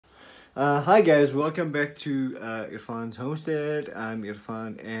Hi guys, welcome back to Irfan's Homestead. I'm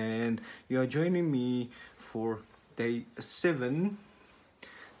Irfan and you are joining me for day 7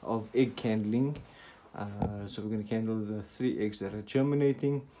 of egg candling. So we're going to candle the 3 eggs that are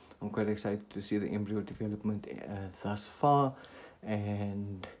germinating. I'm quite excited to see the embryo development thus far,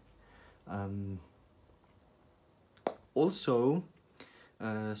 and also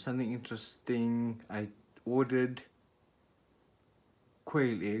something interesting. I ordered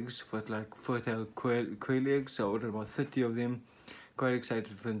quail eggs, but like fertile quail eggs. So I ordered about 30 of them. Quite excited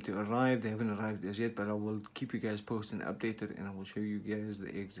for them to arrive. They haven't arrived as yet, but I will keep you guys posted and updated, and I will show you guys the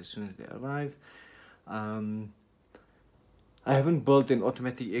eggs as soon as they arrive. I haven't built an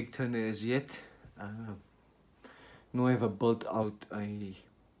automatic egg turner as yet, nor have I built out a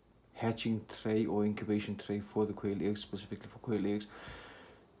hatching tray or incubation tray for the quail eggs, specifically for quail eggs.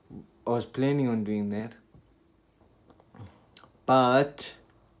 I was planning on doing that, but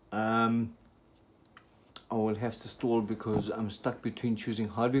I will have to stall because I'm stuck between choosing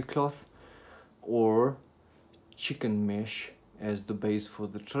hardware cloth or chicken mesh as the base for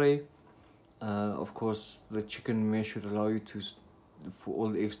the tray. Of course, the chicken mesh would allow you to, for all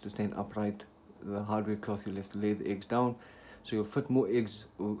the eggs to stand upright. The hardware cloth, you'll have to lay the eggs down, so you'll fit more eggs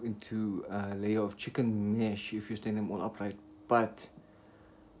into a layer of chicken mesh if you stand them all upright. But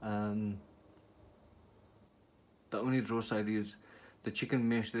the only downside is the chicken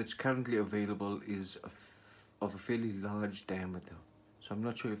mesh that's currently available is of a fairly large diameter. So I'm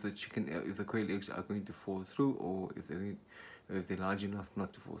not sure if the quail eggs are going to fall through, or if they're large enough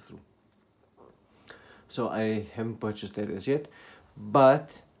not to fall through. So I haven't purchased that as yet,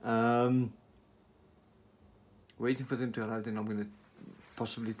 but waiting for them to arrive. Then I'm going to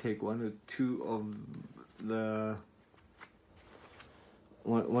possibly take one or two of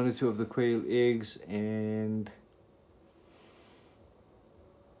the quail eggs and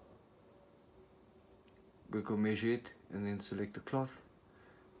we'll go measure it and then select the cloth.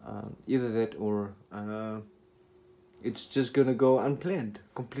 Either that or it's just gonna go unplanned,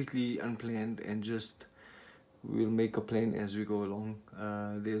 completely unplanned, and just we'll make a plan as we go along.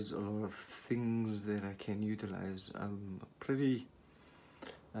 There's a lot of things that I can utilize. I'm pretty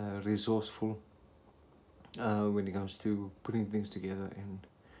resourceful when it comes to putting things together and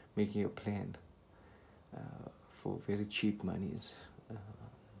making a plan for very cheap monies.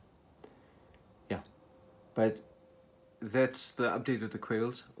 But that's the update of the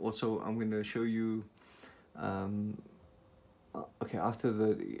quails. Also, I'm going to show you okay, after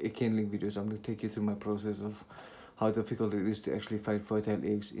the egg candling videos, I'm going to take you through my process of how difficult it is to actually find fertile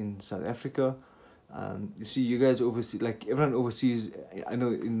eggs in South Africa. You see, you guys overseas, like everyone overseas, I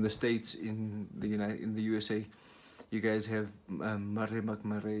know in the States, in the USA, you guys have Murray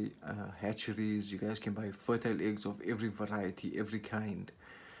hatcheries. You guys can buy fertile eggs of every variety, every kind.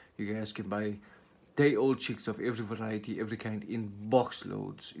 You guys can buy day-old chicks of every variety, every kind, in box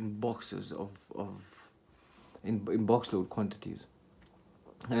loads, in boxes in box load quantities.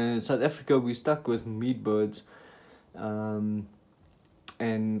 In South Africa, we stuck with meat birds, and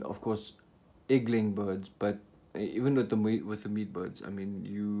of course, egg-laying birds. But even with the meat birds, I mean,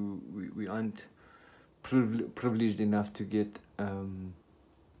 we aren't privileged enough to get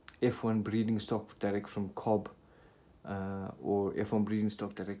F1 breeding stock direct from Cobb. Or F1 breeding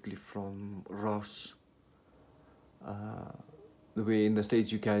stock directly from Ross. The way in the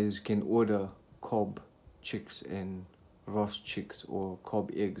States you guys can order Cobb chicks and Ross chicks, or Cobb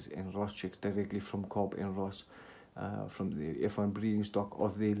eggs and Ross chicks directly from Cobb and Ross, from the F1 breeding stock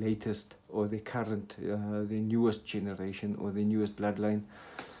of the latest or the current, the newest generation or the newest bloodline.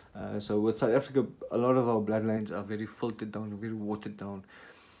 So with South Africa, a lot of our bloodlines are very filtered down, very watered down.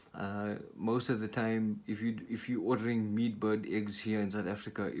 Most of the time, if you're ordering meat bird eggs here in South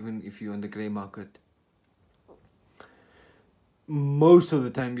Africa, even if you're on the grey market, most of the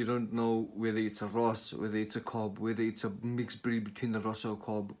time you don't know whether it's a Ross, whether it's a Cobb, whether it's a mixed breed between a Ross or a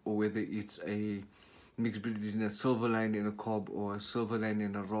Cobb, or whether it's a mixed breed between a silver line and a Cobb or a silver line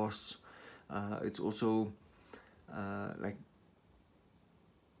and a Ross. It's also like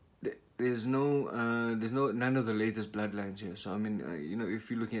there's none of the latest bloodlines here. So I mean, if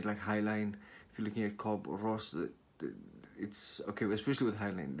you're looking at like Highline, if you're looking at Cobb or Ross, it's okay, especially with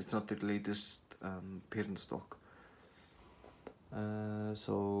Highline, it's not the latest parent stock.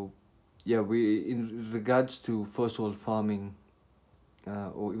 So yeah, in regards to first world farming,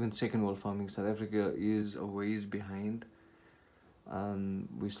 or even second world farming, South Africa is a ways behind.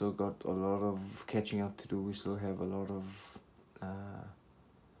 We still got a lot of catching up to do. We still have a lot of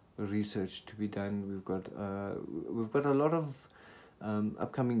research to be done. We've got a lot of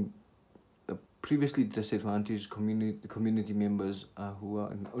upcoming previously disadvantaged community members who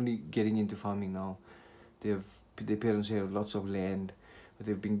are only getting into farming now. Their parents have lots of land, but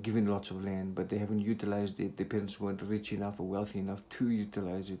they've been given lots of land, but they haven't utilized it. Their parents weren't rich enough or wealthy enough to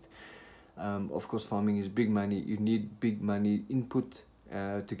utilize it. Of course, farming is big money. You need big money input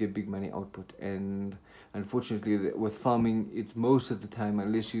to get big money output. And unfortunately, with farming, it's most of the time,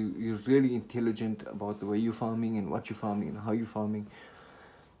 unless you're really intelligent about the way you're farming and what you're farming and how you're farming,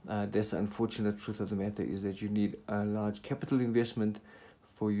 that's the unfortunate truth of the matter, is that you need a large capital investment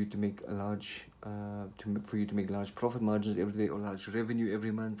for you to make a large large profit margins every day, or large revenue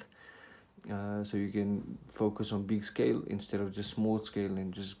every month, so you can focus on big scale instead of just small scale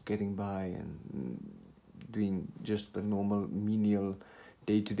and just getting by and doing just the normal menial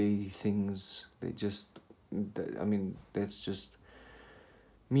day-to-day things. That's just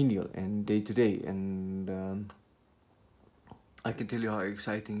menial and day-to-day, and I can tell you how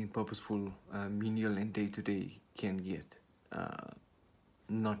exciting and purposeful menial and day-to-day can get.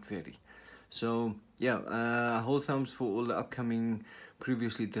 Not very. So yeah, whole thumbs for all the upcoming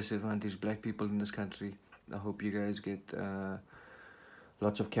previously disadvantaged black people in this country. I hope you guys get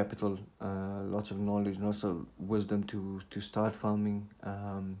lots of capital, lots of knowledge, lots of wisdom to start farming,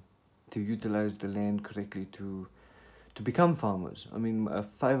 to utilize the land correctly, to become farmers. I mean,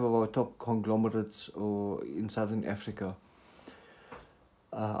 5 of our top conglomerates in Southern Africa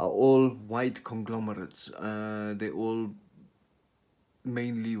are all white conglomerates. They're all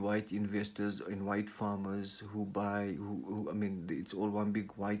mainly white investors and white farmers who it's all one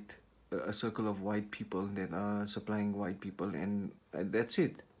big white, a circle of white people that are supplying white people, and that's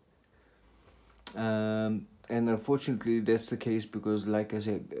it. And unfortunately, that's the case because, like I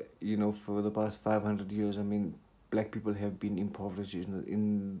said, for the past 500 years, black people have been impoverished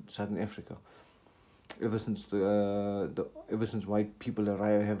in Southern Africa. Ever since ever since white people have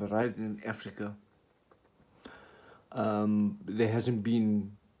arrived in Africa, there hasn't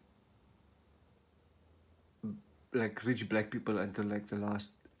been like rich black people until like the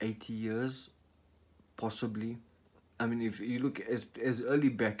last 80 years, possibly. I mean, if you look as early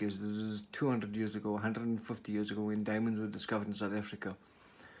back as this is 200 years ago, 150 years ago, when diamonds were discovered in South Africa,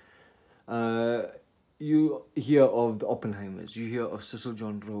 you hear of the Oppenheimers, you hear of Cecil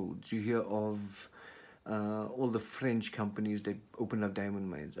John Rhodes, you hear of all the French companies that opened up diamond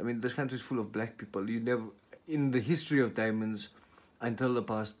mines. I mean, this country is full of black people. You never, in the history of diamonds, until the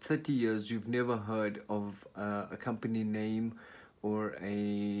past 30 years, you've never heard of a company name or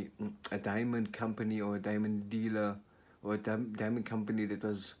a diamond company or a diamond dealer or a diamond company that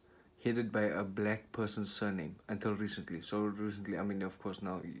was headed by a black person's surname until recently. So recently, I mean, of course,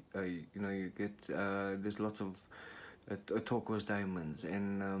 now you get there's lots of turquoise diamonds,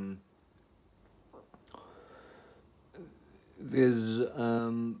 and there's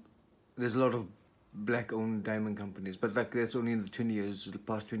a lot of black-owned diamond companies, but like that's only in the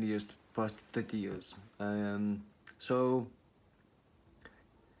past 20 years, past 30 years.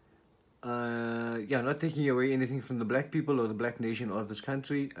 Not taking away anything from the black people or the black nation or this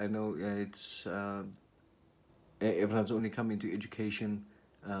country. I know it's everyone's only come into education,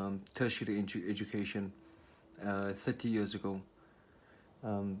 tertiary education, 30 years ago.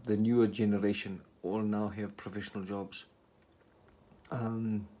 The newer generation all now have professional jobs,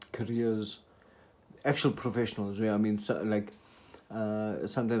 careers, actual professionals. Where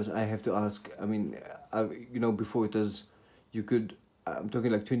sometimes I have to ask. I mean, before it was, you could. I'm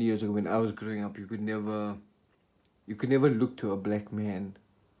talking like 20 years ago when I was growing up. You could never look to a black man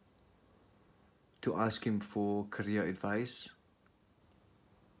to ask him for career advice.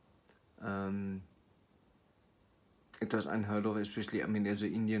 It was unheard of, especially, as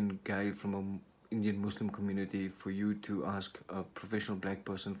an Indian guy from an Indian Muslim community, for you to ask a professional black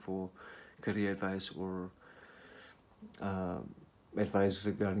person for career advice or advice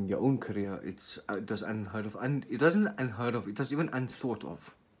regarding your own career. It was unheard of. It wasn't unheard of, it was even unthought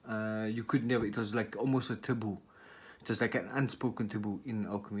of. You could never, it was like almost a taboo. It was like an unspoken taboo in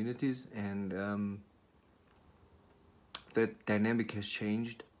our communities, and that dynamic has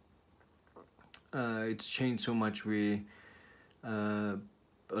changed. It's changed so much where a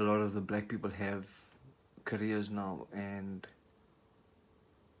lot of the black people have careers now, and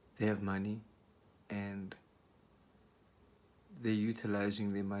they have money, and they're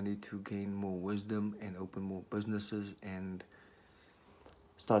utilizing their money to gain more wisdom and open more businesses and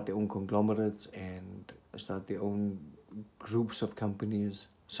start their own conglomerates and start their own groups of companies.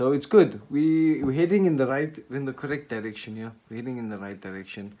 So it's good. We're heading in the correct direction. Yeah, we're heading in the right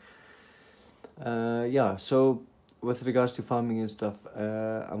direction. So with regards to farming and stuff,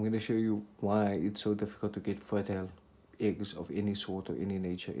 I'm going to show you why it's so difficult to get fertile eggs of any sort or any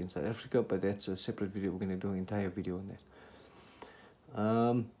nature in South Africa, but that's a separate video. We're going to do an entire video on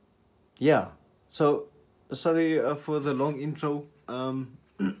that. Yeah, so sorry for the long intro.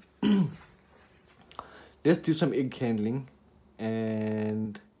 Let's do some egg handling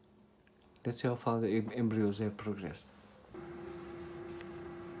and let's see how far the embryos have progressed.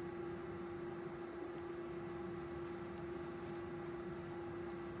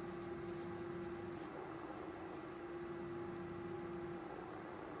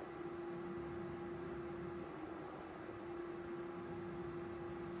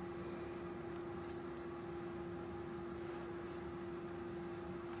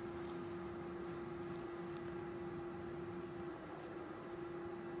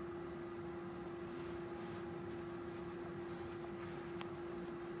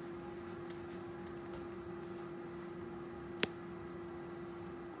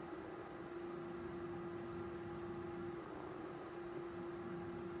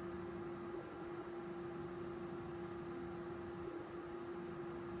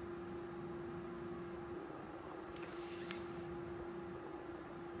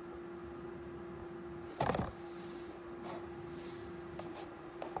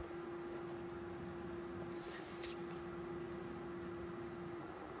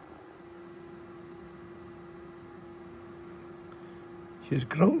 She's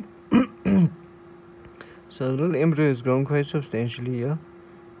grown. So the little embryo has grown quite substantially here.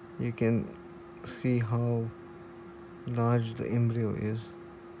 You can see how large the embryo is.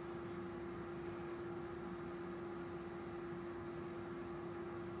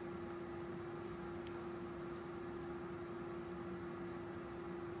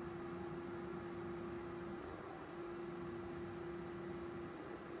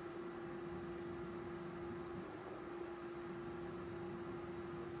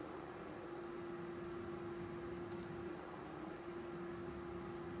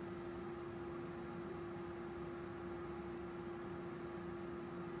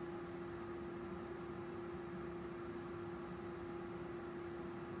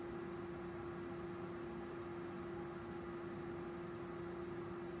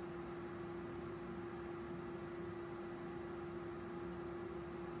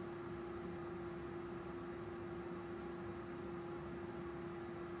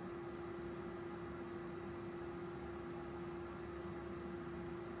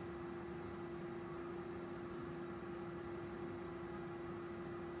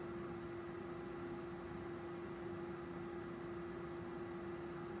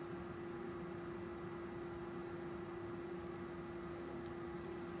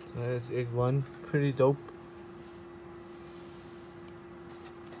 So that's egg one, pretty dope.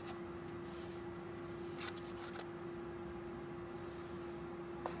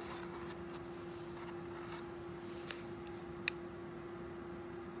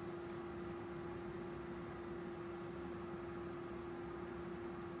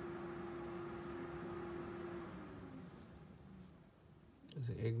 This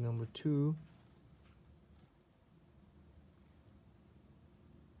is egg number two.